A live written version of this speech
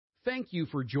Thank you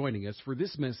for joining us for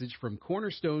this message from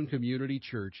Cornerstone Community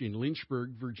Church in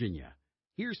Lynchburg, Virginia.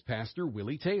 Here's Pastor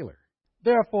Willie Taylor.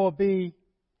 Therefore, be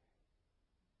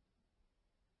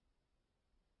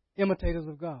imitators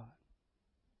of God,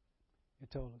 it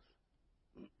told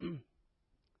us.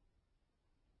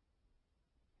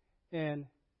 And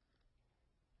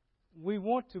we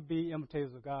want to be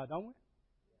imitators of God, don't we?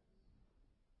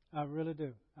 I really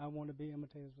do. I want to be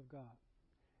imitators of God.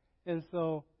 And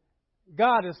so,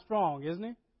 God is strong, isn't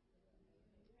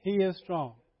He? He is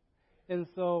strong. And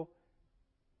so,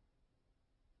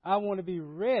 I want to be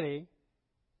ready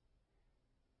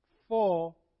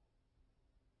for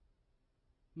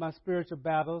my spiritual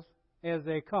battles as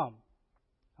they come.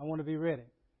 I want to be ready.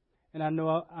 And I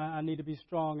know I need to be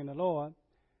strong in the Lord.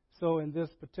 So in this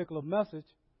particular message,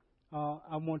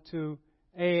 I want to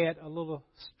add a little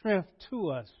strength to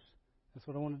us. That's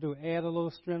what I want to do, add a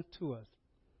little strength to us.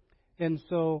 And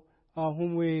so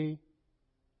when we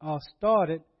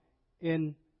started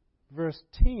in verse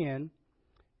 10,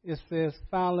 it says,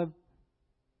 finally,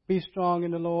 be strong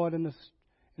in the Lord and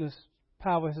the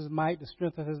power of His might, the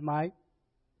strength of His might.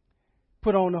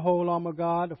 Put on the whole armor of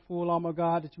God, the full armor of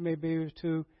God, that you may be able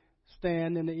to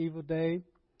stand in the evil day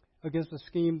against the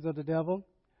schemes of the devil.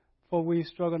 For we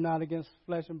struggle not against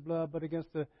flesh and blood, but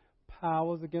against the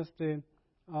powers, against the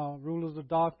rulers of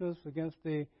darkness, against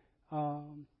the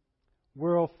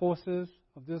world forces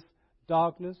of this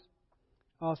darkness.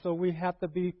 So we have to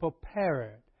be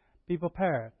prepared. Be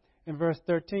prepared. And verse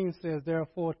 13 says,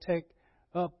 therefore take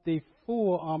up the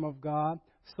full armor of God,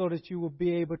 so that you will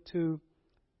be able to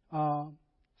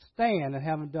stand, and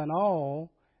having done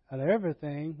all and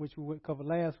everything, which we covered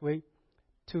last week,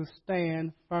 to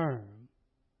stand firm.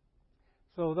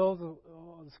 So those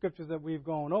are the scriptures that we've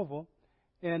gone over.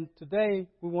 And today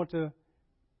we want to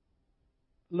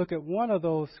look at one of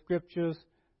those scriptures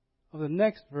of the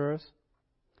next verse.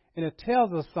 And it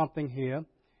tells us something here.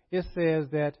 It says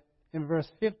that in verse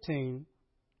 15,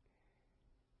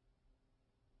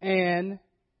 and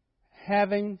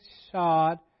having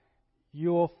shod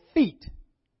your feet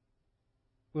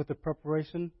with the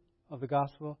preparation of the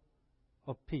gospel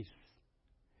of peace.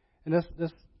 And that's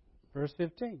verse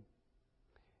 15.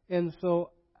 And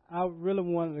so I really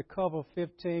wanted to cover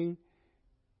 15,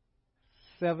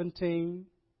 17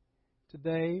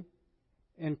 today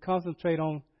and concentrate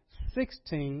on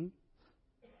 16.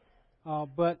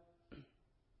 But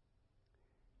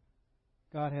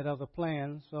God had other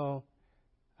plans, so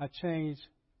I changed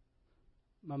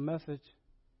my message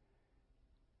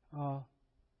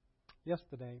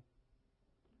yesterday.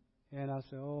 And I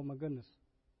said, oh my goodness.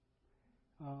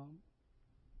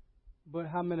 But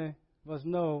how many of us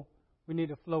know we need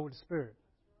to flow with the Spirit?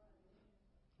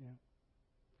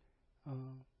 Yeah.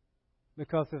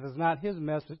 Because if it's not His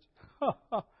message,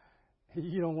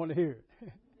 you don't want to hear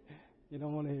it. You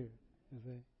don't want to hear it. You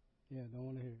see? Yeah, don't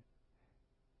want to hear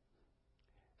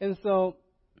it. And so,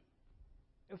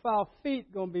 if our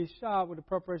feet going to be shod with the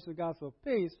preparation of the gospel of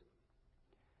peace,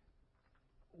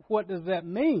 what does that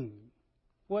mean?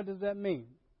 What does that mean?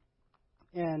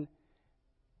 And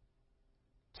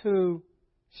to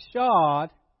shod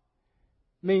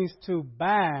means to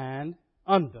bind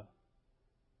under.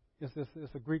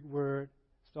 It's a Greek word,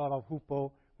 start off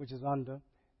hupo, which is under,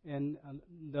 and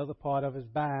the other part of it is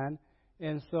bind.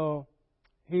 And so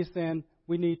he's saying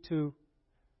we need to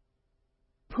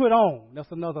put on.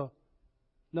 That's another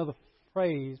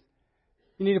phrase.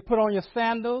 You need to put on your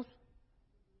sandals,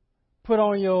 put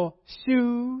on your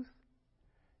shoes.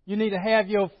 You need to have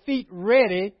your feet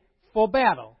ready for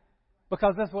battle,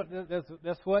 because that's what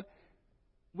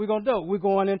we're going to do. We're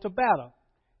going into battle.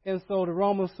 And so the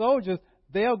Roman soldiers,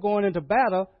 they're going into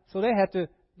battle, so they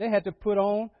had to put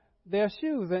on their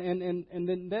shoes. And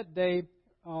then that day,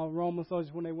 Roman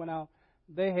soldiers, when they went out,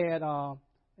 they had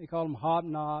they called them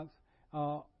hobnobs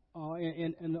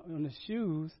in the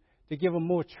shoes to give them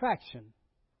more traction.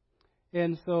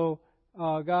 And so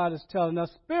God is telling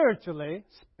us spiritually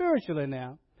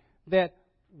now, that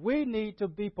we need to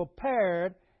be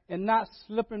prepared and not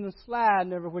slipping and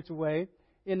sliding every which way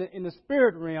in the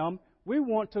spirit realm. We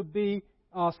want to be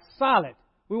solid.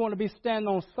 We want to be standing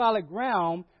on solid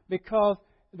ground, because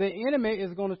the enemy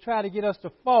is going to try to get us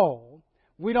to fall.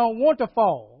 We don't want to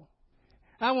fall.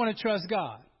 I want to trust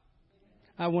God.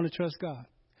 I want to trust God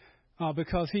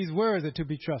because He's worthy to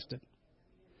be trusted.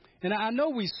 And I know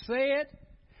we say it,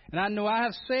 and I know I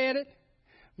have said it,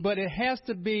 but it has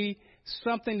to be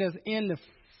something that's in the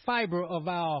fiber of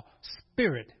our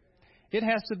spirit. It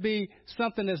has to be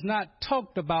something that's not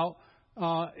talked about.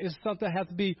 It's something that has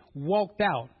to be walked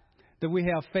out, that we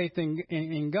have faith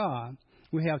in God.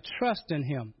 We have trust in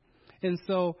Him. And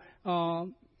so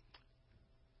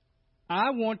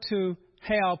I want to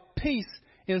have peace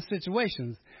in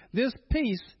situations. This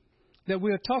peace that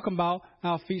we're talking about,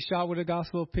 our feet shod with the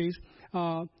gospel of peace,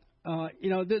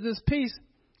 this peace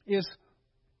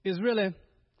is really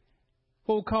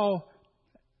what we call,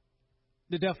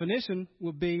 the definition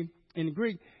would be, in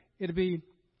Greek, it'd be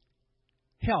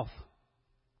health,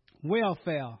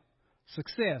 welfare,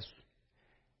 success.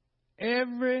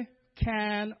 Every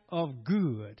kind of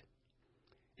good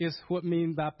is what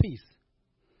means by peace.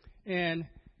 And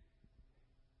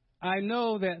I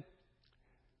know that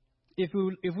if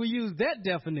we use that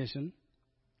definition,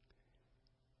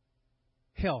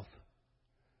 health,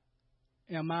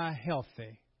 am I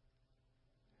healthy?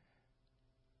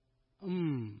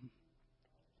 Do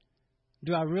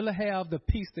I really have the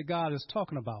peace that God is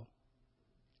talking about?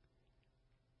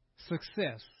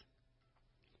 Success.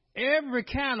 Every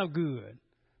kind of good.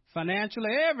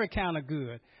 Financially, every kind of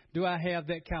good. Do I have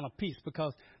that kind of peace?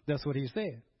 Because that's what he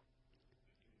said.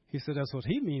 He said that's what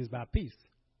he means by peace.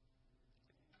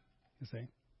 You see?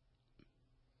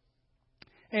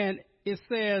 And it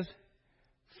says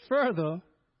further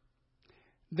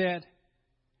that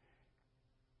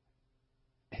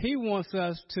he wants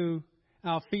us to,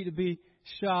 our feet to be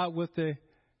shod with the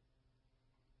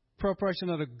preparation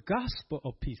of the gospel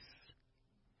of peace.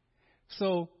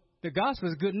 So the gospel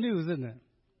is good news, isn't it?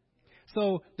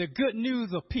 So the good news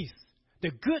of peace,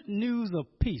 the good news of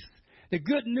peace, the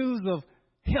good news of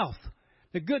health,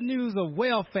 the good news of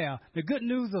welfare, the good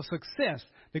news of success,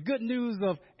 the good news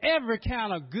of every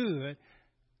kind of good,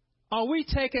 are we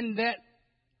taking that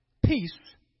peace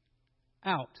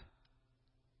out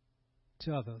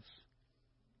to others?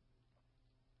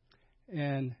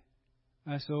 And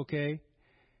I said, okay,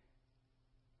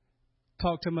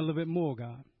 talk to him a little bit more,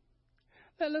 God.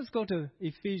 Let's go to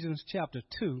Ephesians chapter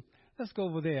 2. Let's go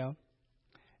over there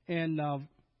and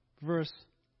verse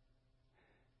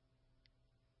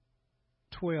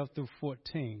 12 through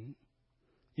 14.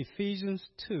 Ephesians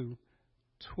 2,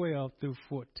 12 through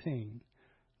 14.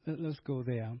 Let's go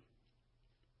there.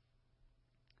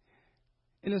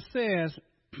 And it says,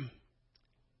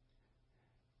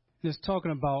 it's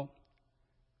talking about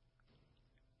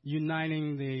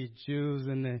uniting the Jews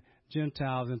and the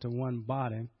Gentiles into one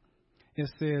body. It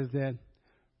says that,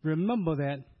 remember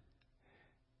that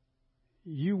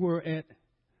you were at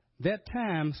that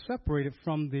time separated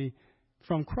from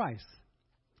Christ,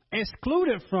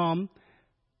 excluded from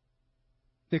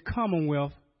the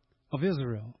commonwealth of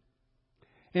Israel,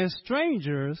 and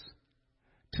strangers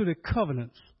to the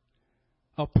covenants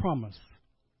of promise,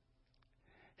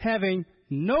 having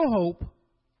no hope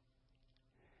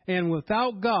and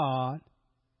without God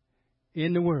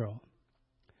in the world.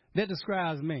 That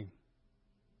describes me.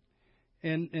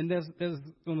 And that's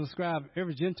going to describe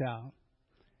every Gentile.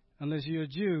 Unless you're a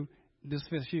Jew, this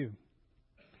fits you.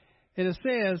 And it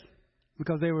says,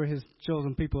 because they were his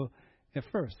chosen people at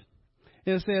first,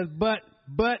 it says, but,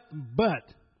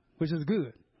 which is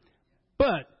good.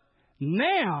 But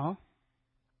now,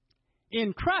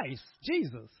 in Christ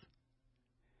Jesus,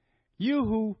 you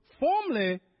who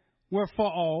formerly were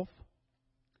far off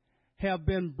have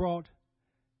been brought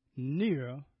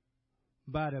near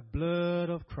by the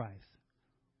blood of Christ.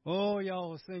 Oh,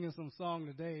 y'all were singing some song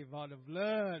today about the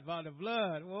blood, about the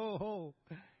blood. Oh,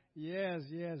 yes.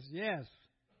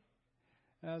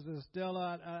 As a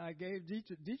Stella, I gave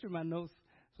Dietrich my notes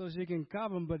so she can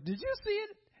copy them. But did you see it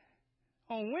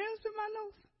on Wednesday, my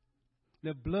notes?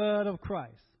 The blood of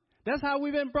Christ. That's how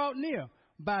we've been brought near,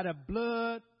 by the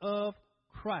blood of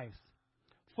Christ.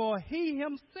 For he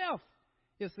himself,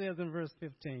 it says in verse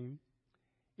 15,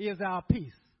 is our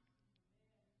peace.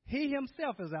 He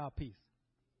himself is our peace,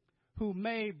 who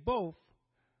made both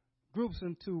groups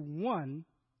into one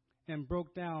and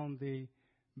broke down the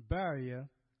barrier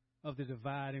of the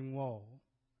dividing wall,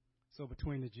 so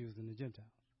between the Jews and the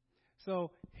Gentiles.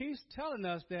 So he's telling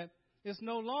us that it's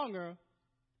no longer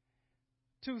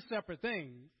two separate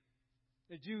things,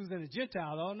 the Jews and the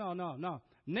Gentiles. Oh, no.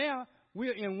 Now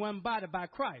we're in one body by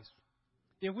Christ.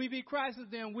 If we be Christ's,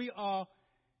 then we are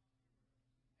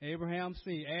Abraham's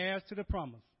seed, heirs to the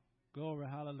promise. Glory,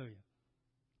 hallelujah.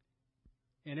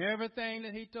 And everything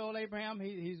that he told Abraham,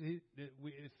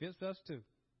 it fits us too.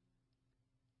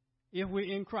 If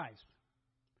we're in Christ.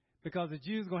 Because the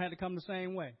Jews are going to have to come the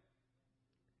same way.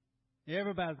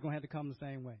 Everybody's going to have to come the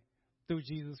same way. Through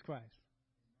Jesus Christ.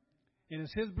 And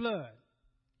it's his blood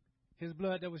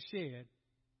that was shed,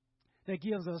 that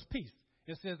gives us peace.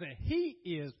 It says that he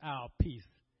is our peace.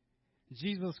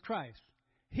 Jesus Christ.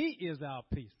 He is our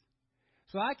peace.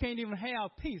 So I can't even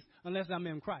have peace unless I'm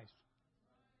in Christ.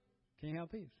 Can't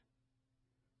have peace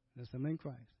unless I'm in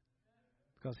Christ.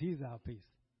 Because he's our peace.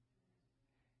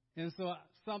 And so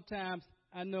sometimes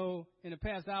I know in the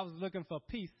past I was looking for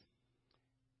peace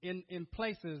in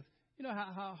places. You know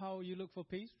how you look for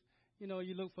peace? You know,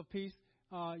 you look for peace.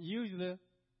 Usually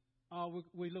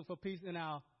we look for peace in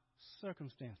our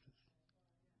circumstances.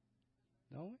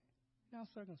 Don't we? In our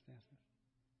circumstances.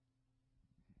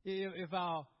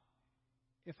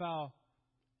 If our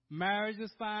marriage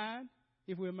is fine,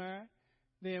 if we're married,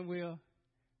 then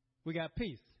we got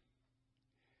peace.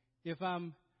 If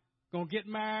I'm going to get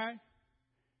married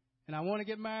and I want to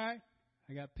get married,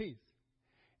 I got peace.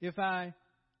 If I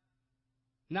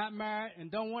not married and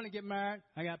don't want to get married,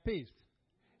 I got peace.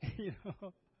 You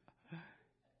know,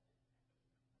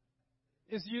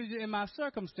 it's usually in my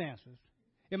circumstances.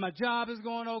 If my job is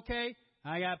going okay,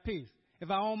 I got peace. If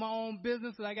I own my own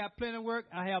business and I got plenty of work,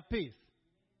 I have peace.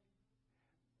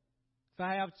 If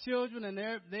I have children and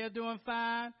they're doing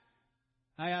fine,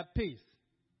 I have peace.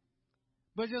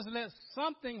 But just let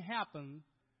something happen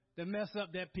to mess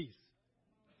up that peace.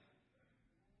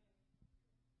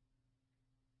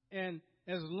 And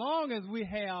as long as we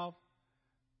have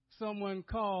someone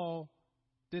called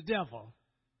the devil,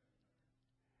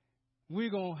 we're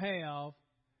going to have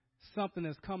something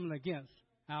that's coming against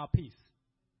our peace.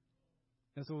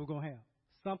 That's what we're going to have.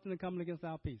 Something coming against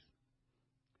our peace.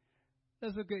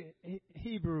 Let's look at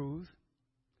Hebrews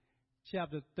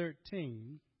chapter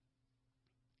 13,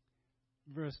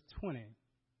 verse 20.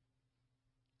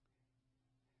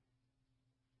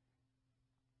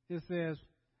 It says,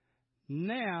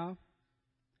 now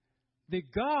the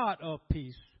God of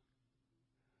peace,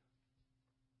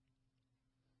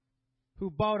 who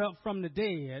brought up from the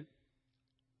dead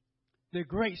the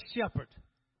great shepherd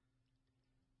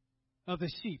of the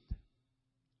sheep,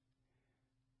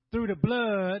 through the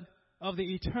blood of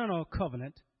the eternal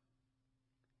covenant.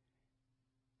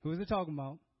 Who is it talking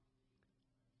about?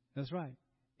 That's right.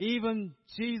 Even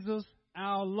Jesus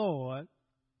our Lord,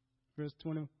 verse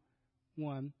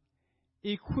 21,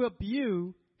 equip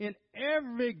you in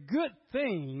every good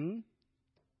thing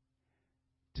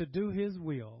to do his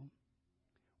will,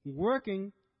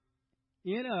 working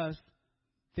in us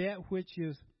that which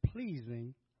is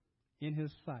pleasing in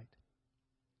his sight,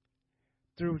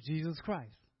 through Jesus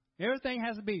Christ. Everything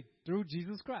has to be through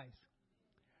Jesus Christ,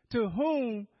 to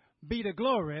whom be the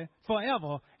glory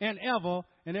forever and ever.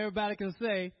 And everybody can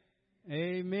say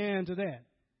amen to that.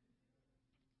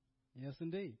 Yes,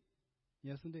 indeed.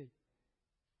 Yes, indeed.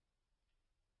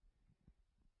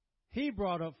 He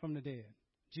brought up from the dead,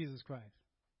 Jesus Christ.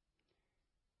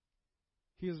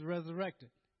 He was resurrected.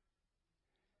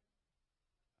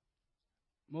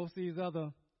 Most of these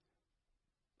other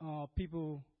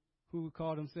people who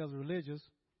call themselves religious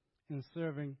and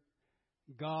serving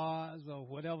gods or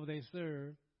whatever they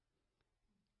serve,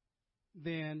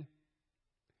 then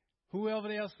whoever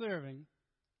they are serving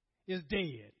is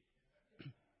dead.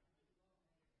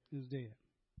 Is dead.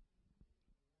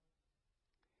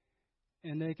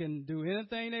 And they can do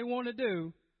anything they want to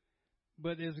do,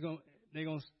 but they're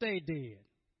going to stay dead.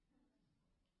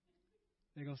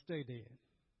 They're going to stay dead.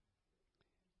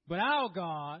 But our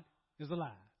God is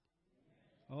alive.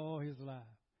 Oh, he's alive.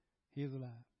 He's alive.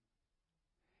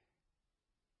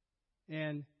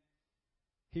 And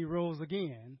he rose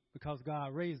again because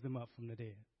God raised him up from the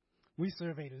dead. We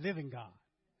serve a living God.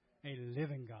 A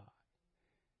living God.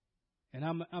 And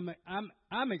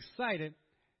I'm excited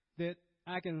that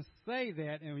I can say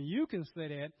that, and you can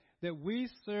say that we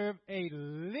serve a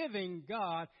living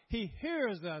God. He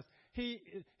hears us.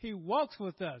 He walks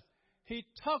with us. He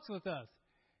talks with us.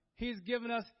 He's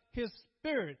given us his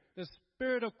Spirit, the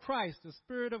Spirit of Christ, the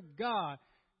Spirit of God,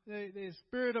 the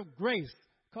Spirit of grace.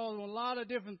 Calls him a lot of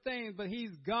different things, but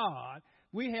he's God.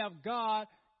 We have God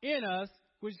in us,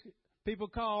 which people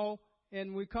call,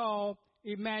 and we call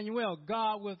Emmanuel,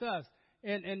 God with us.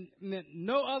 And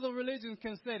no other religion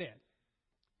can say that.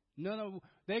 No,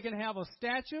 they can have a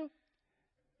statue.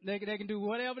 They can do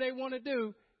whatever they want to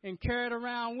do and carry it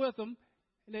around with them.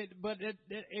 But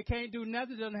it can't do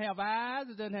nothing. It doesn't have eyes.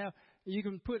 It doesn't have. You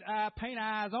can paint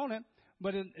eyes on it,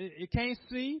 but it can't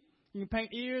see. You can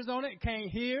paint ears on it. It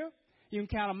can't hear. You can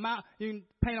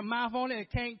paint a mouth on it.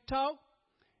 It can't talk.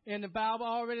 And the Bible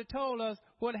already told us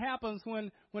what happens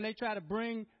when they try to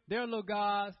bring their little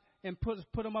gods and put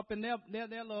them up in their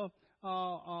little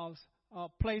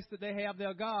place that they have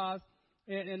their gods,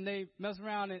 and they mess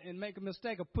around and make a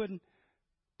mistake of putting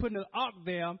an ark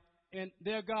there, and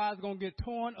their God's going to get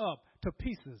torn up to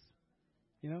pieces,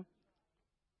 you know,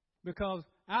 because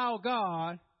our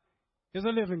God is a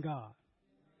living God,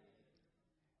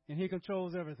 and he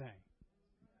controls everything.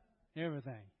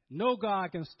 Everything. No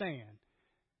God can stand.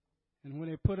 And when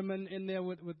they put him in there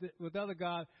with other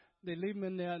gods, they leave them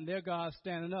in there, and their God's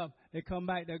standing up. They come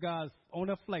back, their God's on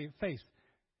their face,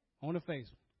 on the face.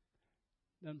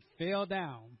 Then fell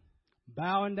down,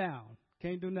 bowing down.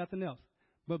 Can't do nothing else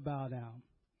but bow down.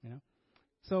 You know.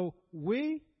 So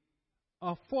we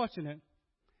are fortunate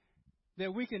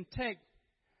that we can take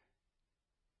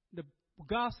the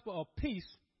gospel of peace,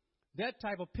 that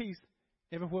type of peace,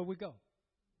 everywhere we go.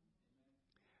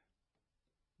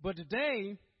 But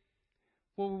today,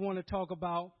 what we want to talk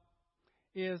about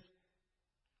is,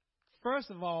 first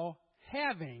of all,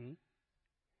 having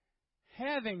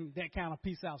that kind of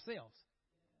peace ourselves.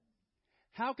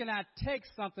 How can I take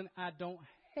something I don't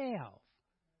have?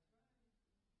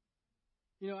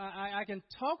 You know, I can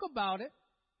talk about it,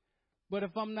 but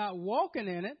if I'm not walking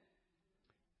in it,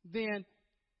 then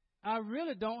I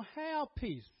really don't have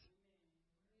peace.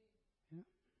 Yeah.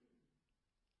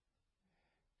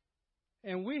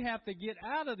 And we have to get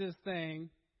out of this thing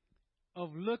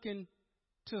of looking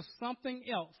to something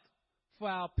else for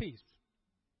our peace.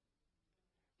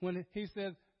 When he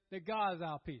says that God is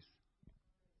our peace.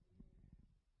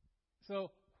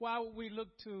 So why would we look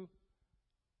to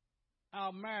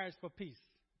our marriage for peace?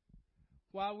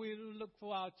 Why we look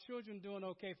for our children doing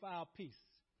okay for our peace?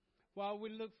 Why we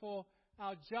look for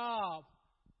our job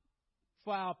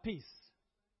for our peace?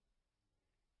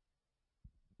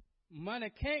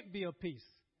 Money can't be a peace.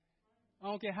 I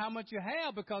don't care how much you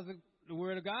have, because the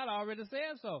Word of God already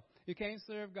says so. You can't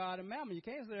serve God and mammon. You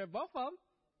can't serve both of them.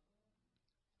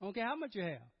 I don't care how much you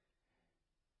have.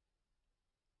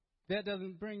 That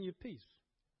doesn't bring you peace.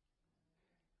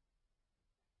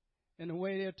 And the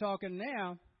way they're talking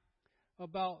now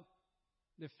about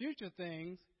the future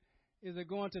things is they're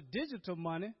going to digital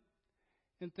money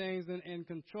and things, and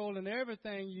controlling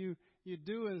everything you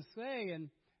do and say,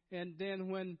 and then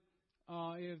when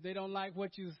if they don't like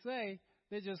what you say,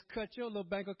 they just cut your little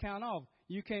bank account off.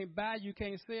 You can't buy, you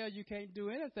can't sell, you can't do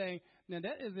anything. Now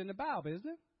that is in the Bible, isn't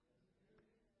it?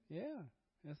 Yeah,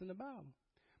 that's in the Bible.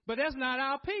 But that's not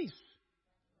our peace.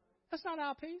 That's not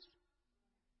our peace.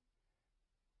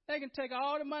 They can take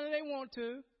all the money they want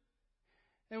to,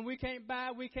 and we can't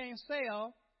buy, we can't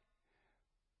sell.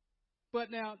 But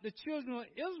now the children of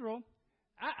Israel,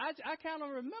 I kind of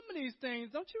remember these things.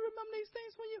 Don't you remember these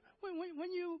things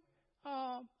when you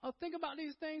think about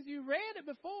these things? You read it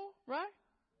before, right?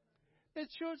 The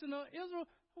children of Israel,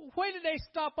 where did they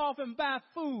stop off and buy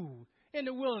food in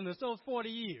the wilderness those 40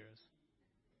 years?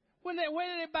 Where did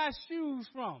they buy shoes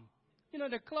from? You know,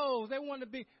 the clothes. They wanted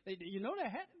to be, they had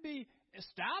to be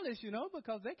stylish,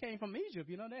 because they came from Egypt.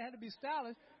 They had to be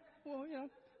stylish. Well,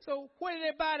 so where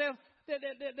did they buy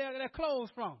their clothes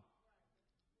from?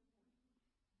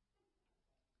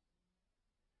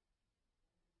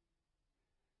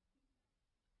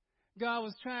 God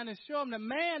was trying to show them that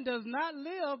man does not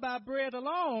live by bread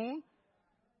alone,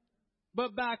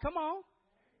 but by, come on,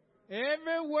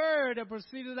 every word that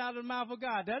proceeded out of the mouth of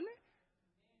God, doesn't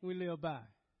it? We live by.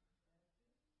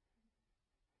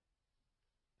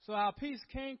 So our peace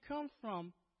can't come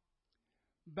from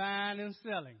buying and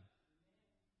selling.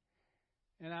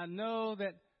 And I know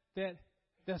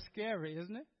that's scary,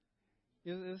 isn't it?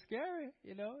 It's scary,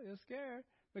 it's scary,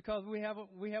 because we haven't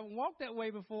walked that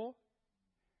way before.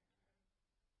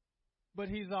 But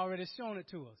He's already shown it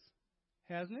to us,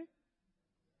 hasn't He?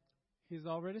 He's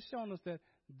already shown us that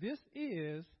this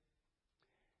is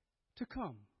to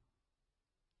come.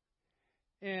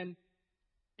 And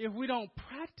if we don't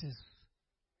practice,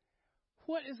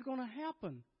 what is going to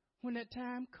happen when that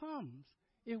time comes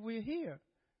if we're here?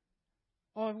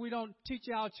 Or if we don't teach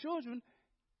our children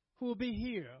who will be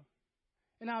here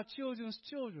and our children's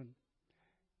children,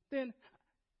 then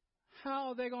how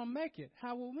are they going to make it?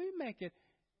 How will we make it?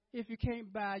 If you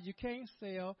can't buy, you can't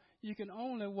sell, you can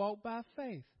only walk by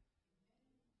faith.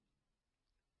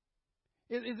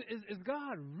 Is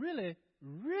God really,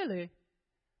 really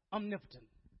omnipotent?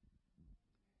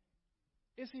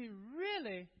 Is He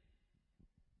really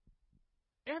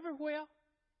everywhere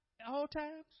at all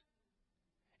times?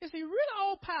 Is He really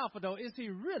all powerful, though? Is He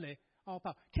really all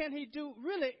powerful? Can He do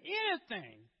really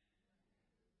anything?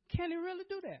 Can He really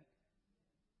do that?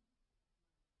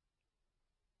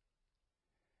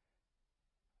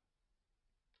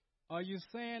 Are you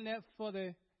saying that for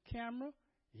the camera?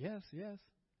 Yes.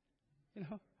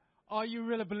 Or you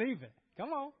really believe it? Come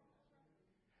on.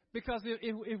 Because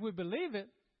if we believe it,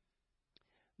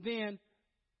 then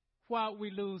why would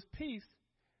we lose peace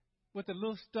with the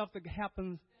little stuff that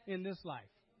happens in this life?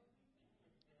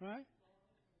 Right?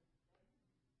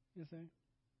 You see?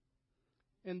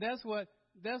 And that's what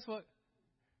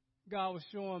God was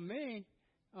showing me.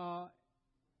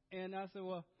 And I said,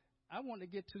 well, I want to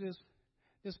get to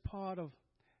this part of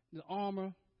the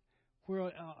armor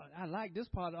where I like this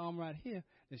part of the armor right here,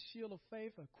 the shield of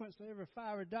faith, a quench of every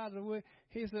fiery dart of the way.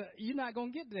 He said, you're not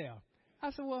going to get there.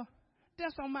 I said, well,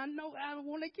 that's on my note. I don't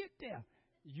want to get there.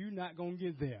 You're not going to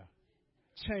get there.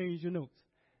 Change your notes.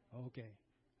 Okay.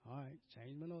 All right.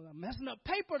 Change my notes. I'm messing up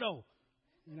paper, though.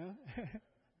 You know?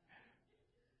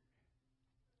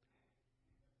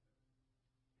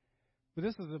 But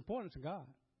this is important to God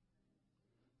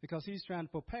because He's trying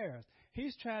to prepare us.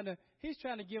 He's trying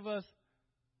to give us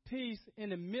peace in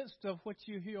the midst of what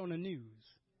you hear on the news.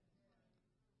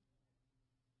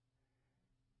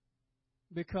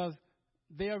 Because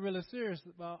they are really serious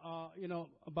about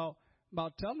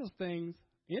about telling us things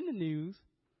in the news,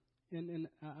 and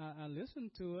I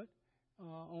listened to it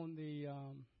on the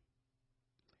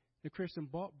Christian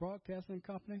Broadcasting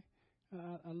Company.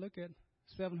 I look at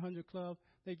 700 Club.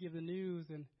 They give the news,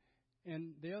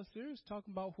 and they're serious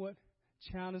talking about what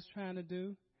China's trying to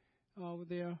do with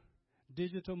their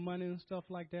digital money and stuff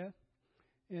like that,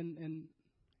 and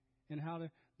how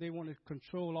they want to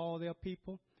control all their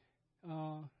people,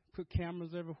 put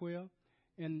cameras everywhere,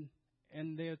 and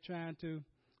they're trying to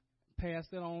pass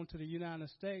that on to the United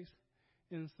States,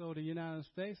 and so the United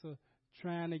States are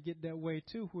trying to get that way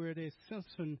too, where they're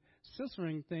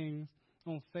censoring things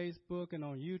on Facebook and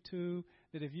on YouTube,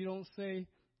 that if you don't say,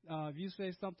 if you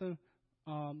say something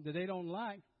that they don't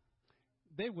like,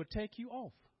 they will take you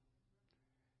off.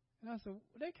 And I said,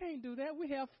 they can't do that. We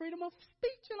have freedom of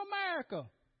speech in America.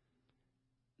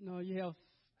 No, you have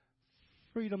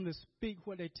freedom to speak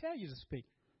what they tell you to speak.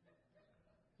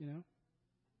 You know.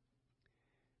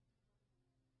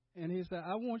 And he said,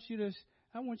 I want you to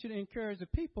encourage the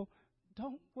people.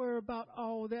 Don't worry about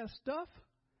all that stuff,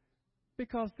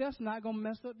 because that's not going to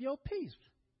mess up your peace.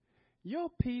 Your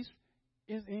peace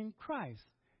is in Christ.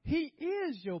 He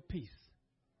is your peace.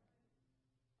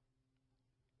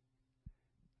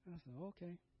 I said,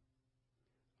 okay.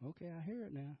 Okay, I hear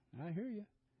it now. I hear you.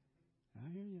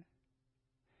 I hear you.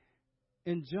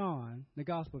 In John, the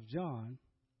Gospel of John,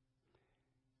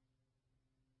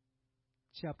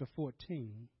 chapter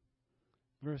 14,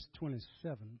 verse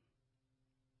 27,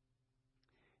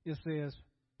 it says,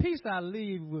 peace I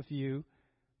leave with you,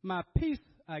 my peace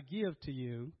I give to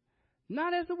you,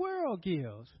 not as the world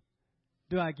gives,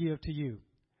 do I give to you.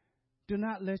 Do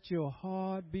not let your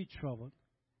heart be troubled,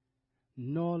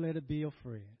 nor let it be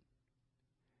afraid.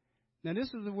 Now,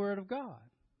 this is the word of God.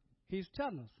 He's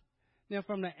telling us. Now,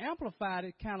 from the Amplified,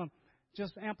 it kind of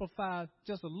just amplified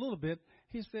just a little bit.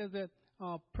 He says that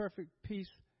perfect peace,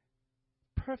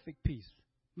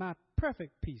 my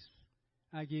perfect peace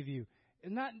I give you.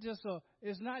 It's not just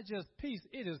peace,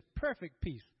 it is perfect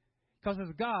peace, because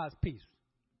it's God's peace.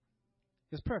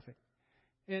 It's perfect.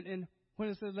 And when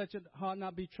it says, let your heart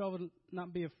not be troubled,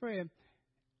 not be afraid,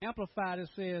 Amplified, it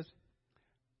says,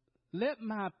 let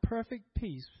my perfect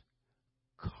peace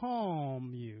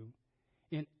calm you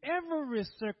in every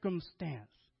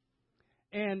circumstance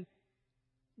and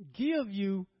give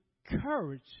you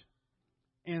courage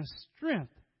and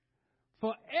strength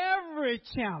for every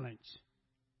challenge.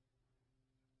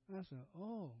 I said,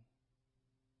 oh,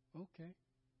 okay.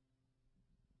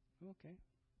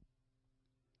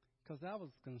 Because I was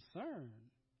concerned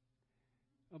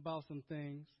about some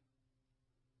things.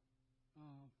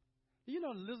 You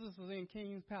know, the lizards was in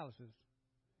king's palaces.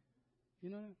 You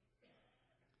know that?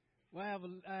 Well,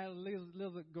 I had a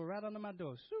lizard go right under my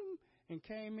door, and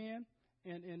came in,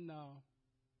 and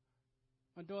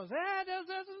my door said, "Ah, there's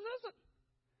a lizard."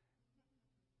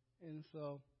 And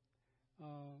so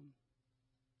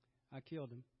I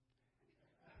killed him.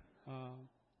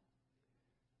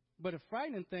 But the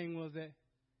frightening thing was that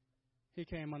he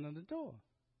came under the door.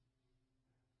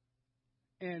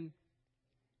 And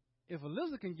if a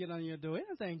lizard can get under your door,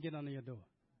 anything can get under your door.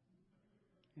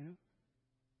 You know?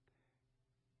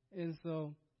 And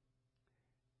so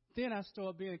then I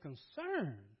started being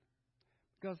concerned,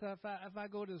 because if I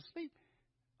go to sleep,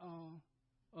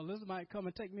 a lizard might come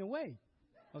and take me away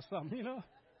or something, you know.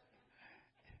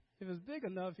 If it's big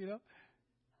enough, you know.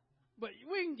 But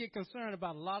we can get concerned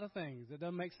about a lot of things that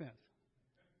doesn't make sense.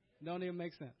 Don't even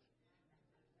make sense.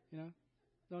 You know?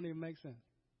 Don't even make sense.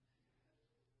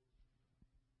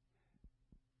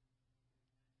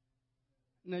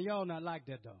 Now, y'all not like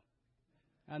that, though.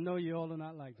 I know you all are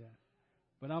not like that.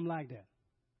 But I'm like that.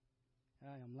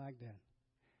 I am like that.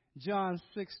 John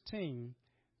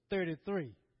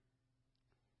 16:33.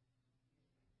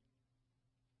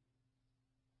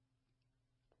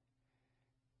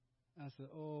 I said,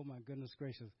 oh, my goodness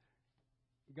gracious.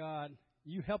 God,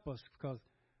 you help us, because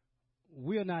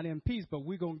we're not in peace, but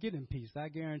we're going to get in peace. I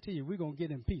guarantee you, we're going to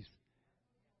get in peace.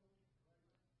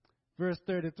 Verse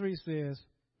 33 says,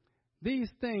 These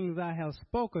things I have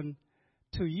spoken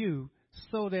to you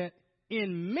so that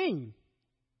in me,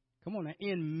 come on now,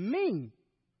 in me,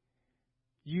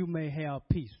 you may have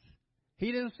peace.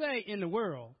 He didn't say in the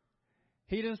world.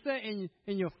 He didn't say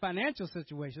in your financial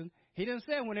situation. He didn't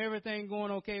say when everything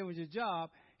going okay with your job.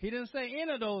 He didn't say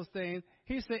any of those things.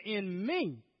 He said, in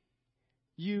me,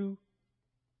 you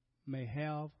may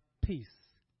have peace.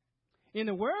 In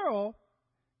the world,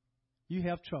 you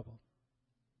have trouble,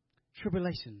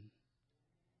 tribulation.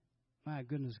 My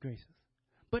goodness gracious.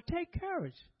 But take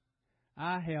courage.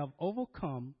 I have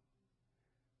overcome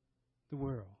the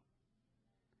world.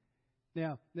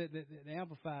 Now, the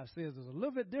Amplified says it's a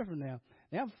little bit different now.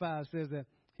 The Amplified says that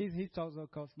he talks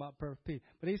about perfect peace.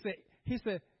 But he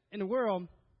said, in the world,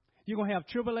 you're going to have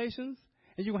tribulations,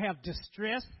 and you're going to have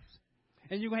distress,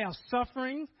 and you're going to have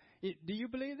sufferings. Do you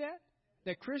believe that?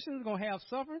 That Christians are going to have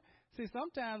suffering? See,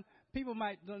 sometimes people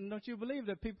might, don't you believe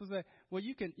that people say, well,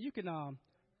 you can,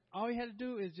 all you have to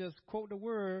do is just quote the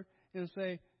word and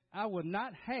say, I will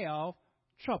not have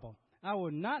trouble. I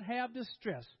will not have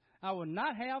distress. I will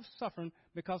not have suffering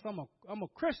because I'm a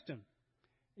Christian.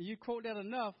 You quote that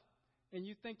enough and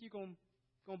you think you're going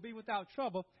to be without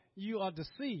trouble, you are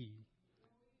deceived.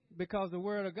 Because the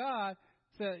Word of God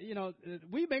said,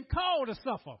 we've been called to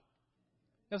suffer.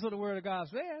 That's what the Word of God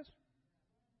says.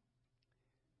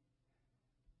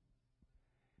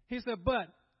 He said, but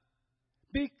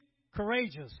be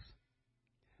courageous.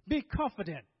 Be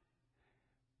confident.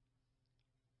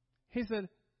 He said,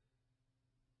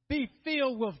 be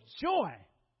filled with joy.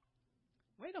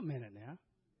 Wait a minute now.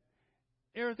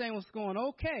 Everything was going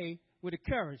okay with the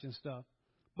courage and stuff.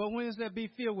 But when it said be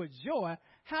filled with joy,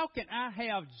 how can I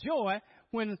have joy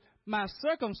when my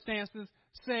circumstances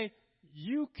say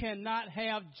you cannot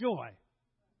have joy?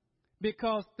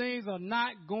 Because things are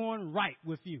not going right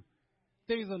with you.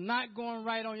 Things are not going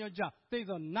right on your job. Things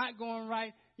are not going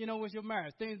right, with your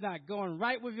marriage. Things are not going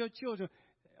right with your children.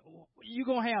 You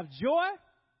going to have joy?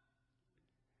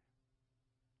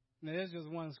 Now, there's just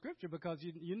one scripture because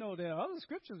there are other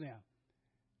scriptures now.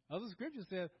 Other scriptures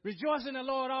say, rejoice in the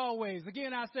Lord always.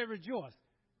 Again, I say rejoice.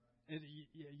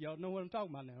 Y'all know what I'm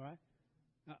talking about now, right?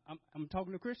 I'm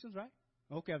talking to Christians, right?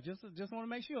 Okay, I just want to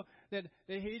make sure that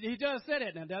he does say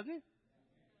that now, doesn't he?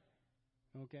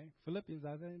 Okay, Philippians,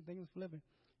 I think it's Philippians,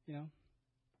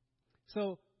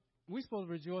 So, we're supposed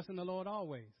to rejoice in the Lord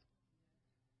always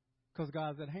because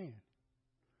God's at hand.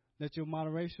 Let your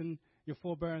moderation, your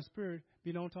forbearing spirit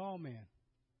be known to all men.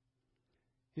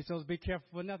 He says, be careful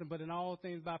for nothing, but in all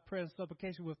things by prayer and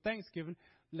supplication with thanksgiving,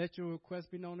 let your requests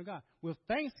be known to God. With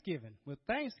thanksgiving,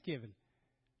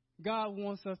 God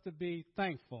wants us to be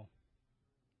thankful.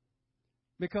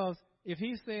 Because if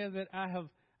he says that I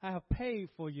have paid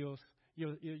for your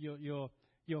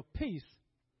peace,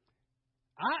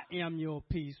 I am your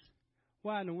peace,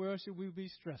 why in the world should we be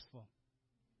stressful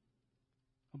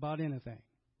about anything?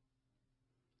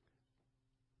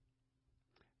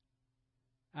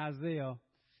 Isaiah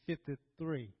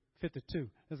 52.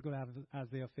 Let's go to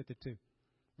Isaiah 52,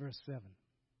 verse 7.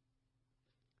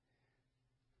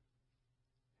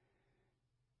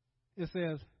 It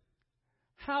says,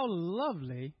 how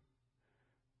lovely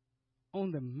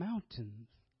on the mountains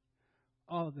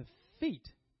are the feet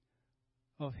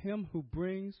of him who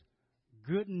brings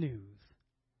good news.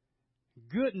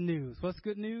 Good news. What's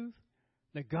good news?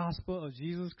 The gospel of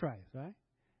Jesus Christ, right?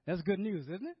 That's good news,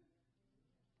 isn't it?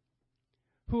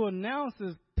 Who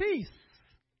announces peace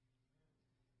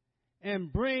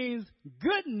and brings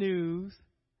good news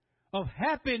of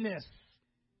happiness.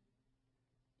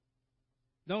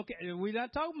 We're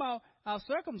not talking about our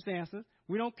circumstances.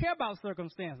 We don't care about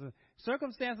circumstances.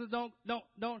 Circumstances don't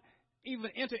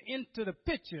even enter into the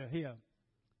picture here.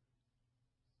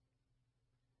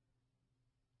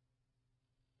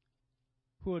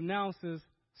 Who announces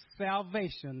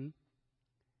salvation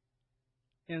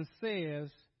and says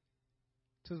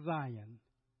to Zion,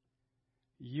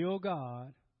 your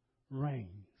God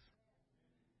reigns.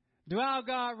 Do our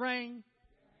God reign?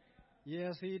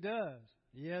 Yes, he does.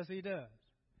 Yes, he does.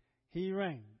 He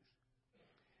reigns.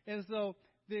 And so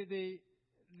the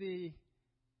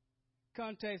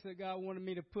context that God wanted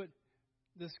me to put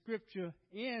the scripture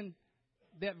in,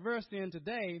 that verse in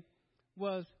today,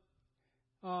 was,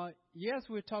 yes,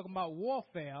 we're talking about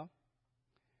warfare,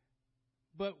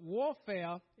 but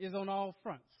warfare is on all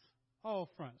fronts. All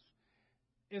fronts.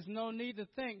 There's no need to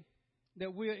think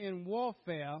that we're in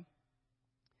warfare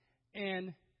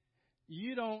and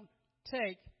you don't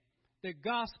take the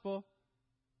gospel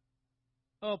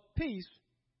of peace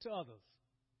to others.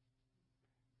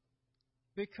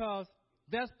 Because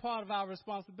that's part of our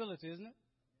responsibility, isn't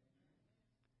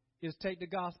it? Is take the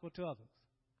gospel to others.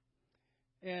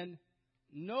 And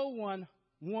no one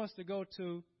wants to go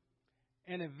to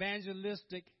an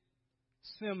evangelistic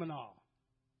seminar,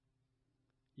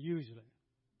 usually.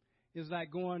 It's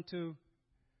like going to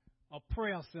a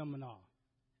prayer seminar.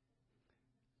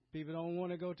 People don't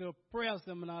want to go to a prayer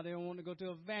seminar. They don't want to go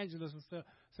to an evangelist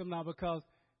seminar because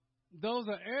those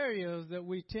are areas that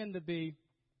we tend to be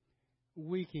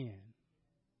weak in.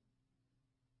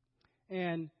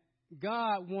 And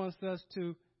God wants us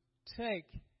to take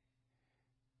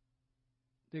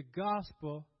the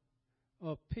gospel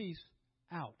of peace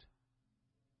out.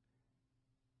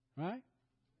 Right?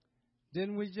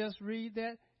 Didn't we just read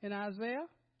that in Isaiah?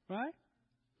 Right?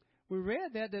 We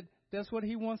read that's what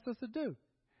he wants us to do.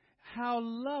 How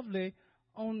lovely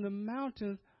on the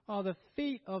mountains are the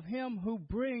feet of him who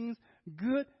brings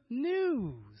good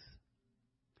news.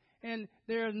 And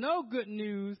there is no good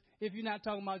news if you're not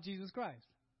talking about Jesus Christ.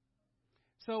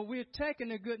 So we're taking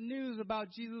the good news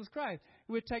about Jesus Christ.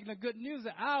 We're taking the good news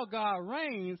that our God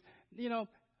reigns. You know,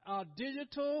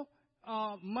 digital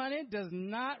money does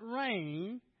not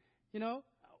reign. You know,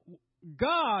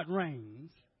 God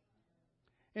reigns.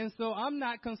 And so I'm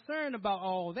not concerned about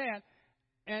all that.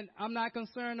 And I'm not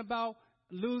concerned about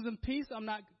losing peace. I'm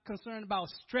not concerned about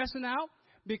stressing out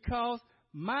because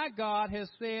my God has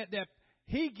said that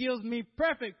he gives me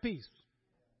perfect peace.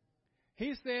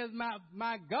 He says,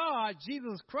 my God,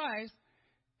 Jesus Christ,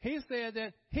 he said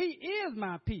that he is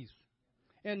my peace.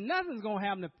 And nothing's going to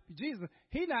happen to Jesus.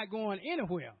 He's not going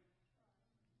anywhere.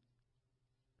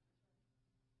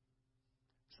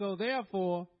 So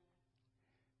therefore,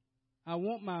 I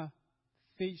want my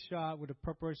feet shod with the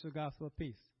preparation of the gospel of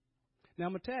peace. Now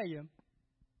I'm going to tell you,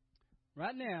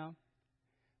 right now,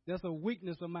 there's a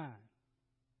weakness of mine.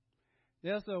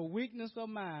 There's a weakness of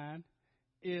mine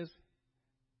is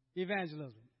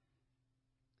evangelism.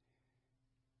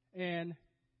 And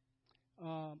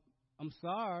I'm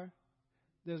sorry,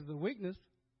 there's a weakness,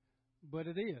 but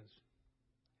it is.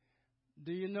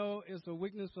 Do you know it's a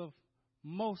weakness of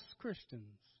most Christians?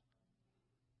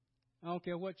 I don't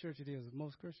care what church it is,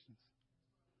 most Christians.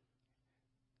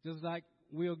 Just like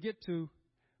we'll get to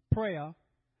prayer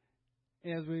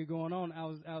as we're going on. I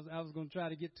was going to try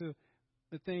to get to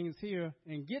the things here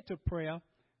and get to prayer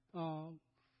for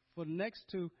the next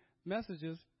two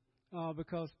messages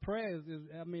because prayer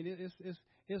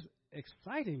it's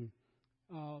exciting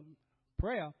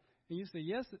prayer. And you say,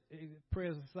 yes,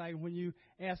 prayer is exciting when you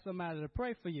ask somebody to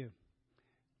pray for you.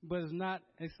 But it's not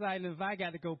exciting if I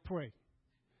got to go pray,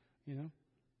 you know.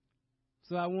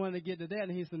 So I wanted to get to that,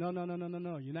 and he said, no,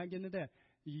 you're not getting to that.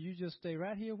 You just stay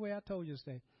right here where I told you to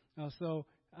stay. So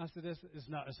I said,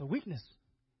 it's a weakness.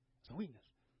 It's a weakness.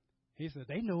 He said,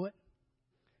 they know it.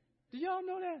 Do y'all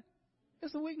know that?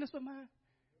 It's a weakness of mine,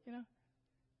 you know.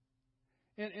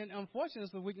 And unfortunately,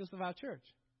 it's a weakness of our church.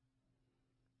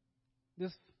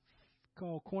 This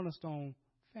called Cornerstone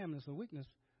Family is a weakness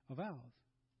of ours.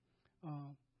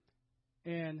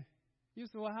 And you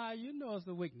say, well, how you know it's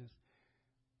a weakness?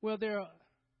 Well,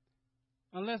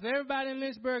 unless everybody in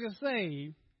Lynchburg is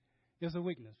saved, it's a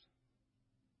weakness.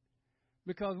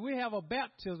 Because we have a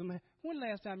baptism. When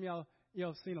last time y'all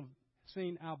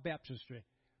seen our baptistry?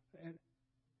 And,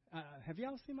 have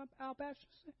y'all seen our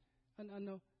baptistry? I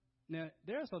know. Now,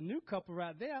 there's a new couple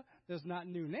right there that's not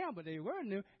new now, but they were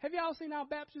new. Have y'all seen our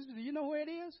baptistry? Do you know where it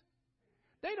is?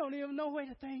 They don't even know where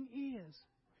the thing is.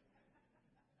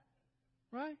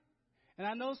 Right? And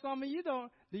I know some of you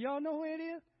don't. Do y'all know where it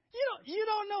is? You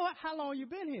don't know how long you've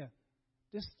been here.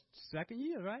 This second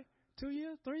year, right? 2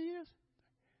 years, 3 years?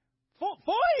 4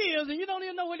 years, and you don't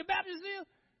even know where the baptist is?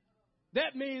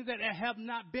 That means that there have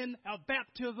not been a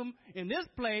baptism in this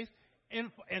place in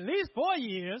at least 4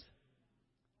 years.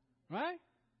 Right?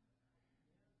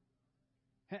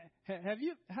 Have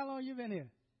you? How long you been here?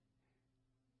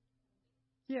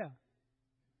 Yeah.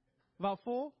 About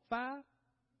 4, 5?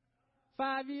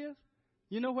 5 years?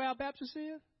 You know where our baptist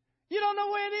is? You don't know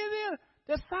where it is?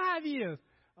 That's 5 years.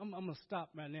 I'm going to stop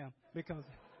right now because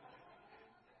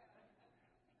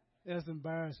that's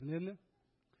embarrassing, isn't it?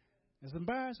 It's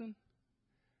embarrassing.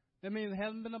 That means there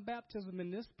hasn't been a baptism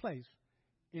in this place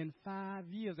in 5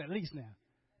 years, at least now.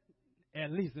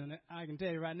 At least, and I can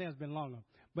tell you right now it's been longer,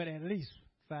 but at least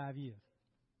 5 years.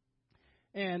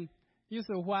 And you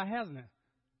say, why hasn't it?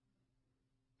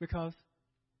 Because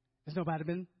there's nobody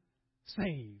been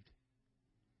saved.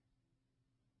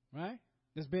 Right?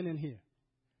 That's been in here.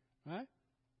 Right?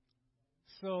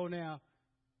 So now,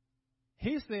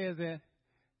 he says that,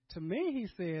 to me he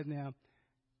says now,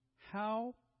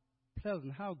 how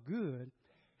pleasant, how good,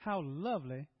 how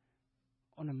lovely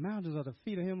on the mountains are the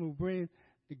feet of him who brings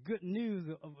the good news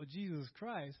of Jesus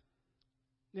Christ.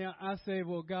 Now, I say,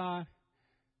 well, God,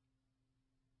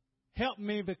 help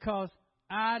me because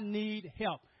I need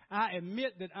help. I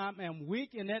admit that I am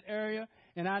weak in that area,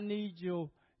 and I need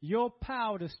your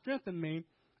power to strengthen me.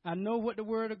 I know what the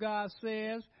Word of God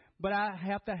says, but I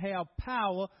have to have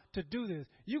power to do this.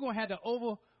 You're going to have to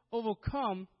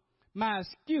overcome my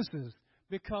excuses,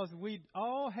 because we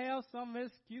all have some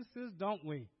excuses, don't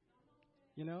we?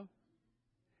 You know?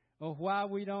 Or why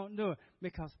we don't do it.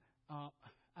 Because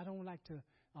I don't like to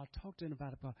talk to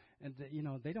anybody about it. And,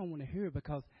 they don't want to hear it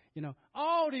because,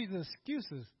 all these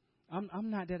excuses. I'm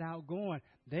not that outgoing.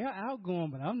 They're outgoing,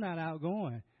 but I'm not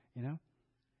outgoing,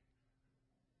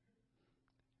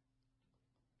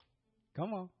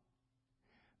 Come on.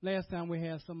 Last time we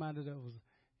had somebody that was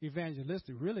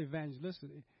evangelistic, really evangelistic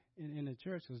in the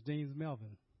church was James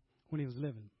Melvin when he was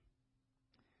living.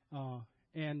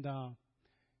 And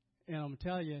I'm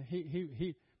telling you,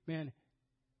 he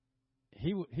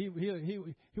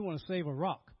want to save a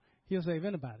rock. He'll save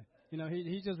anybody.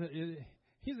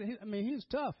 He's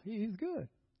tough. He's good.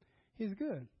 He's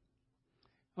good.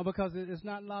 Because it's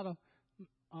not a lot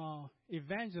of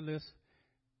evangelists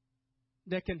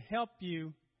that can help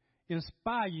you,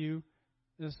 inspire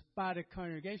the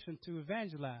congregation to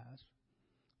evangelize.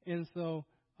 And so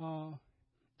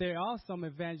there are some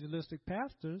evangelistic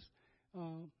pastors,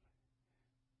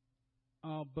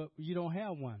 but you don't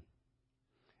have one.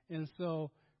 And so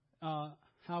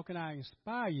how can I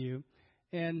inspire you?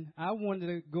 And I wanted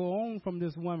to go on from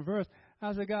this one verse.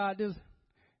 I said, God, this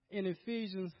in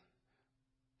Ephesians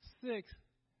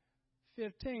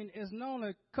 6:15, it's only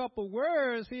a couple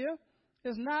words here.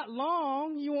 It's not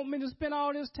long. You want me to spend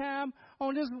all this time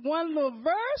on this one little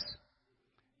verse?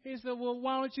 He said, well,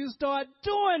 why don't you start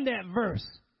doing that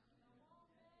verse?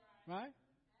 Right?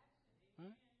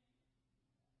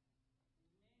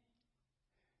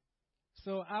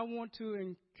 So I want to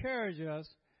encourage us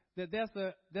that that's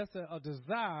a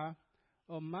desire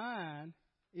of mine,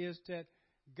 is that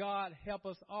God help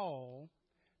us all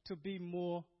to be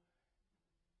more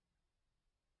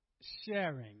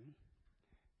sharing.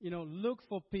 Look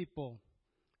for people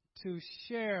to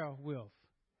share with.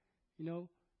 You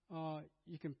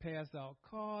can pass out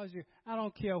cards. I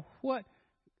don't care what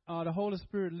the Holy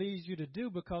Spirit leads you to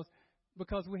do, because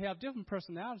we have different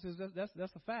personalities.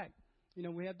 That's a fact.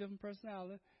 We have different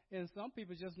personalities, and some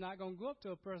people just not going to go up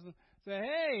to a person and say,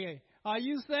 hey, are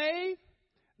you saved?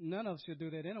 None of us should do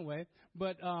that anyway.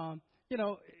 But,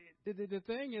 the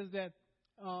thing is that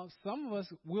some of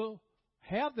us will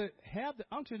have the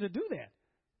unction to do that.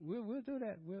 We'll do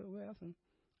that. We'll ask them.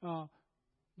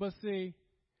 But see,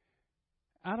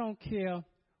 I don't care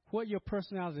what your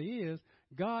personality is.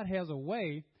 God has a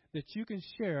way that you can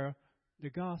share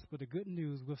the gospel, the good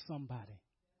news, with somebody.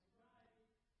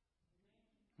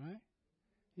 Right?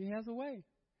 He has a way.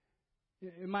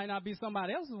 It might not be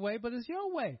somebody else's way, but it's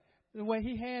your way. The way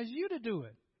He has you to do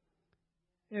it.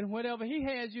 And whatever He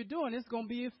has you doing, it's going to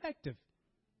be effective.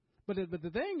 But the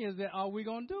thing is that, are we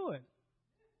going to do it?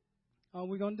 Are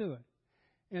we going to do it?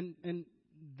 And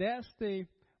that's the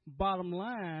bottom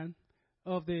line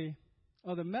of the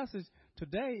message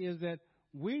today, is that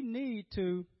we need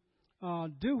to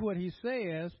do what He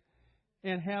says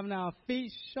and have our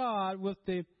feet shod with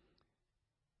the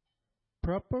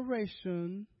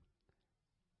preparation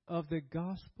of the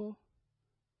gospel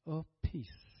of peace.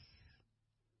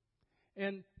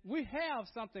 And we have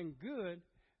something good.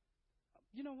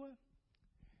 You know what?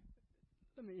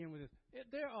 Let me end with this.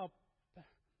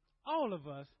 All of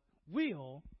us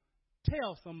will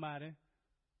tell somebody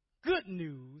good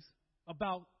news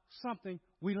about something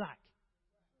we like.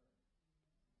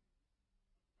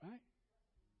 Right?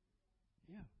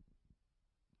 Yeah.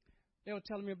 They were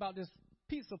telling me about this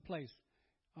pizza place.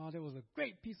 There was a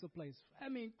great pizza place.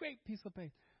 Great pizza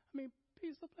place.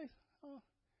 Pizza place. Oh,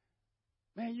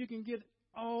 man, you can get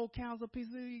all kinds of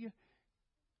pizza.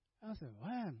 I said,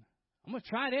 wow, I'm going to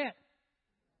try that.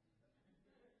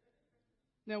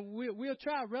 Now, we'll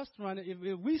try a restaurant.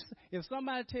 If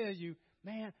somebody tells you,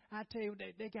 man, I tell you,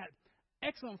 they got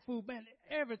excellent food, man,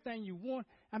 everything you want.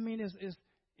 It's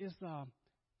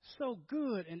so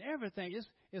good and everything.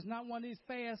 It's not one of these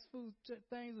fast food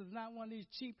things. It's not one of these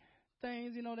cheap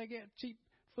things. They get cheap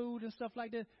food and stuff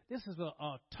like that. This is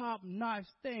a top-notch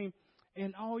thing,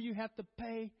 and all you have to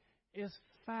pay is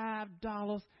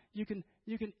 $5. You can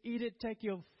eat it, take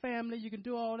your family. You can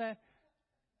do all that.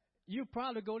 You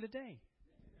probably go today.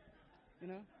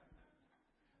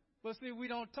 But see, we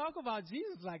don't talk about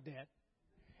Jesus like that.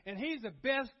 And He's the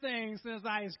best thing since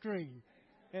ice cream.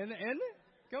 Isn't it?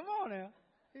 Come on now.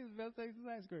 He's the best thing since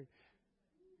ice cream.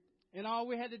 And all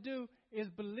we had to do is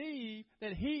believe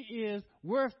that He is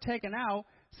worth taking out.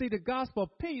 See, the gospel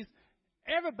of peace,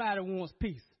 everybody wants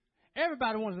peace.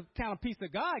 Everybody wants the kind of peace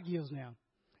that God gives now.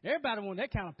 Everybody wants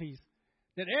that kind of peace,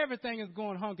 that everything is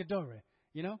going hunky-dory,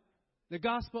 you know. The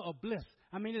gospel of bliss.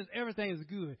 I mean, everything is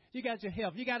good. You got your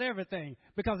health. You got everything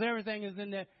because everything is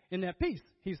in that peace,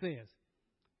 he says.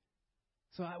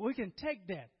 So we can take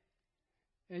that.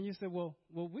 And you say, well,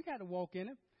 we got to walk in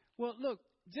it. Well, look,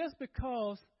 just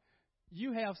because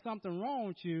you have something wrong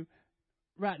with you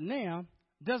right now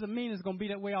doesn't mean it's going to be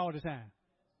that way all the time.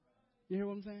 You hear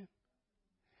what I'm saying?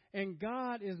 And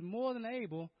God is more than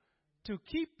able to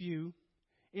keep you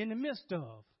in the midst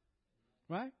of,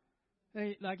 right?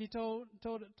 Like he told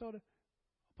the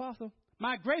apostle,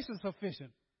 my grace is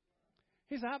sufficient.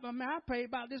 He said, I prayed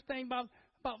about this thing about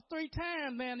 3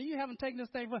 times, man, and you haven't taken this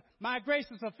thing. My grace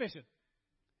is sufficient.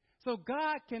 So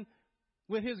God can,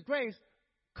 with his grace,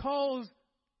 cause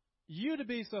you to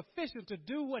be sufficient to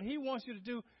do what he wants you to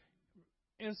do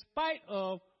in spite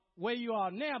of where you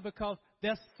are now, because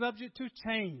that's subject to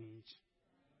change.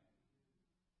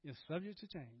 It's subject to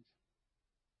change.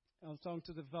 I was talking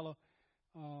to the fellow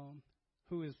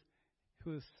who is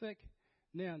sick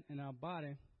now in our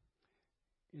body.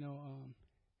 You know,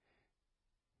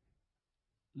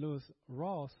 Lewis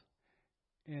Ross,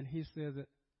 and he said that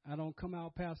I don't come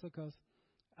out, Pastor, because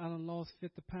I done lost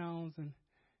 50 pounds and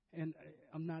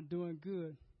I'm not doing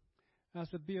good. I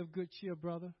said, be of good cheer,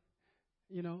 brother.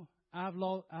 You know, I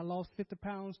lost 50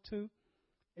 pounds too,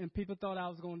 and people thought I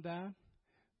was going to die.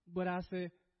 But I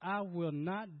said, I will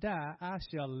not die. I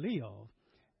shall live.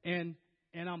 And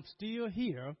I'm still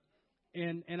here,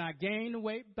 and I gained the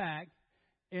weight back.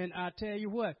 And I tell you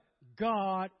what,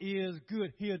 God is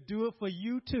good. He'll do it for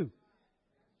you too.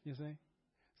 You see?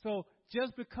 So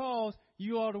just because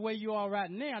you are the way you are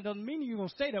right now doesn't mean you're going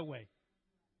to stay that way.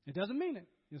 It doesn't mean it,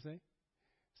 you see?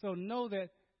 So know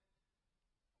that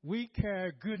we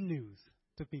carry good news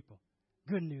to people.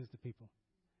 Good news to people.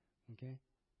 Okay?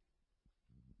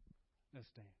 Let's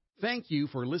stand. Thank you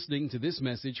for listening to this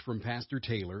message from Pastor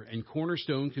Taylor and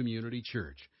Cornerstone Community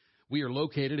Church. We are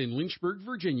located in Lynchburg,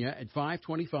 Virginia at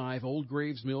 525 Old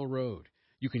Graves Mill Road.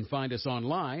 You can find us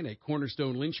online at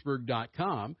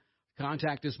cornerstonelynchburg.com.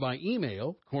 Contact us by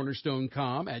email,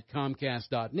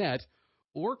 cornerstonecom@comcast.net,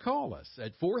 or call us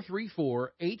at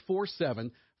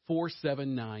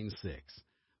 434-847-4796.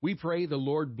 We pray the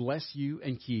Lord bless you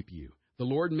and keep you. The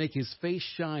Lord make his face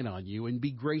shine on you and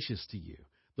be gracious to you.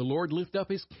 The Lord lift up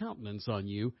his countenance on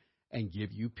you and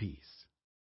give you peace.